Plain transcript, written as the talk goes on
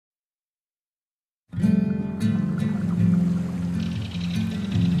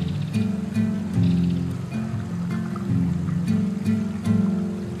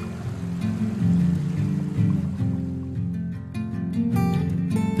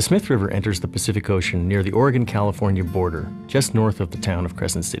The Smith River enters the Pacific Ocean near the Oregon-California border, just north of the town of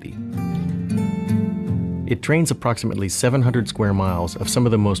Crescent City. It drains approximately 700 square miles of some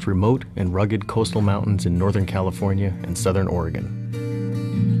of the most remote and rugged coastal mountains in Northern California and Southern Oregon.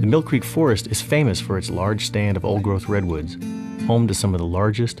 The Mill Creek Forest is famous for its large stand of old-growth redwoods, home to some of the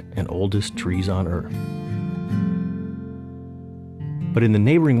largest and oldest trees on Earth. But in the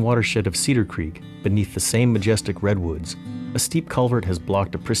neighboring watershed of Cedar Creek, beneath the same majestic redwoods, a steep culvert has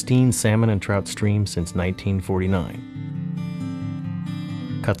blocked a pristine salmon and trout stream since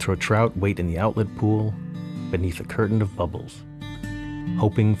 1949. Cutthroat trout wait in the outlet pool, beneath a curtain of bubbles,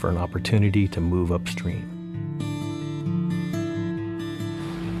 hoping for an opportunity to move upstream.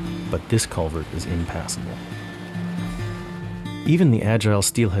 But this culvert is impassable. Even the agile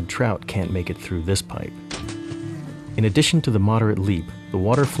steelhead trout can't make it through this pipe. In addition to the moderate leap, the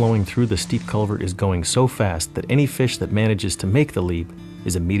water flowing through the steep culvert is going so fast that any fish that manages to make the leap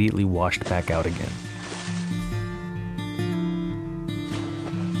is immediately washed back out again.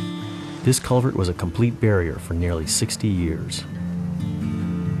 This culvert was a complete barrier for nearly 60 years.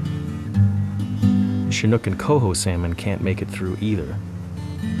 Chinook and Coho salmon can't make it through either.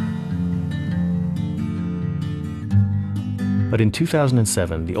 But in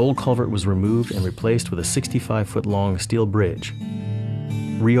 2007, the old culvert was removed and replaced with a 65-foot-long steel bridge,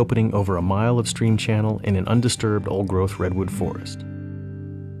 reopening over a mile of stream channel in an undisturbed old-growth redwood forest.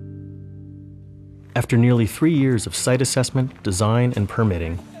 After nearly 3 years of site assessment, design, and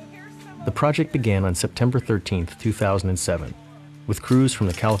permitting, the project began on September 13, 2007, with crews from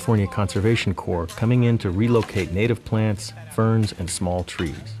the California Conservation Corps coming in to relocate native plants, ferns, and small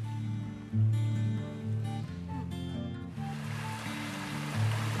trees.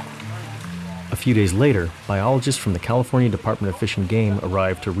 A few days later, biologists from the California Department of Fish and Game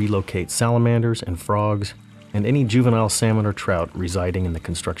arrived to relocate salamanders and frogs and any juvenile salmon or trout residing in the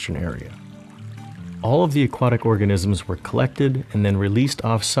construction area. All of the aquatic organisms were collected and then released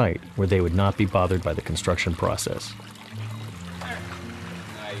off-site where they would not be bothered by the construction process.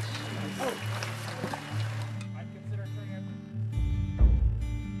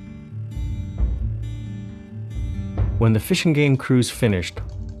 When the Fish and Game crews finished,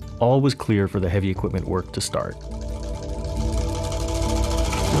 all was clear for the heavy equipment work to start.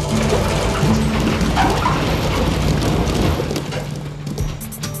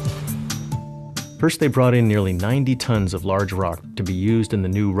 First, they brought in nearly 90 tons of large rock to be used in the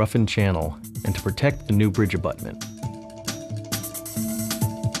new roughened channel and to protect the new bridge abutment.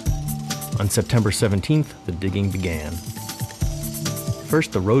 On September 17th, the digging began.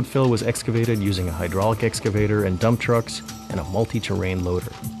 First, the road fill was excavated using a hydraulic excavator and dump trucks and a multi-terrain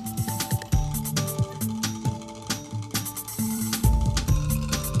loader.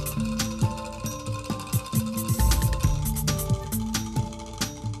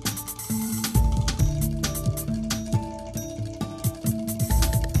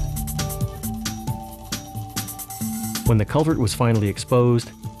 When the culvert was finally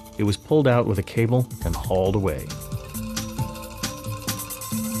exposed, it was pulled out with a cable and hauled away.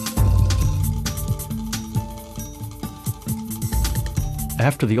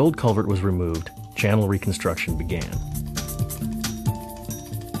 After the old culvert was removed, channel reconstruction began.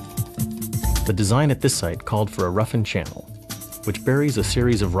 The design at this site called for a roughened channel, which buries a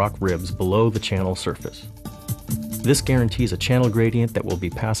series of rock ribs below the channel surface. This guarantees a channel gradient that will be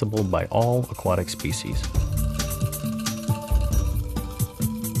passable by all aquatic species.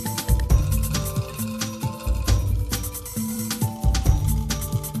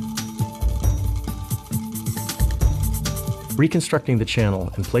 Reconstructing the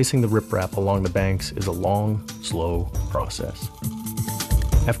channel and placing the riprap along the banks is a long, slow process.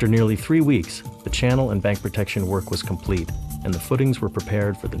 After nearly 3 weeks, the channel and bank protection work was complete, and the footings were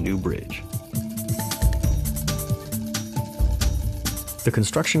prepared for the new bridge. The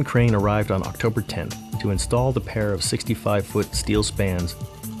construction crane arrived on October 10th to install the pair of 65-foot steel spans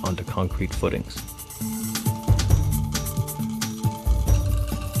onto concrete footings.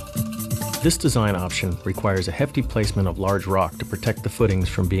 This design option requires a hefty placement of large rock to protect the footings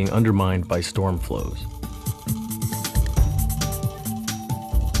from being undermined by storm flows.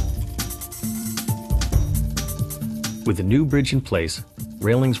 With the new bridge in place,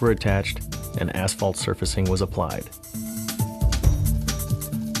 railings were attached and asphalt surfacing was applied.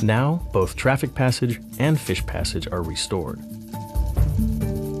 Now, both traffic passage and fish passage are restored.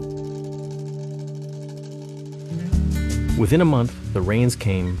 Within a month, the rains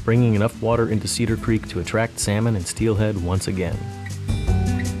came, bringing enough water into Cedar Creek to attract salmon and steelhead once again.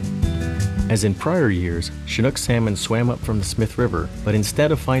 As in prior years, Chinook salmon swam up from the Smith River, but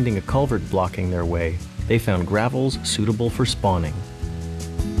instead of finding a culvert blocking their way, they found gravels suitable for spawning.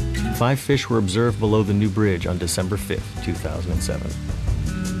 5 fish were observed below the new bridge on December 5, 2007.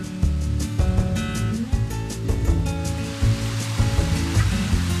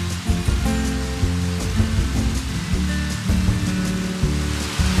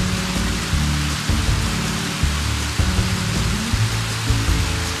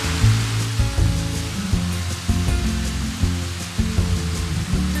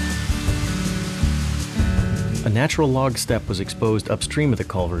 A natural log step was exposed upstream of the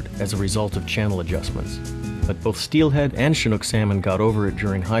culvert as a result of channel adjustments, but both steelhead and Chinook salmon got over it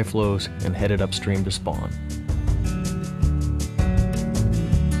during high flows and headed upstream to spawn.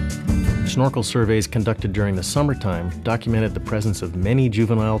 Snorkel surveys conducted during the summertime documented the presence of many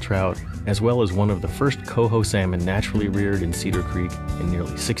juvenile trout, as well as one of the first coho salmon naturally reared in Cedar Creek in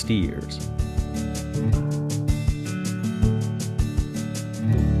nearly 60 years.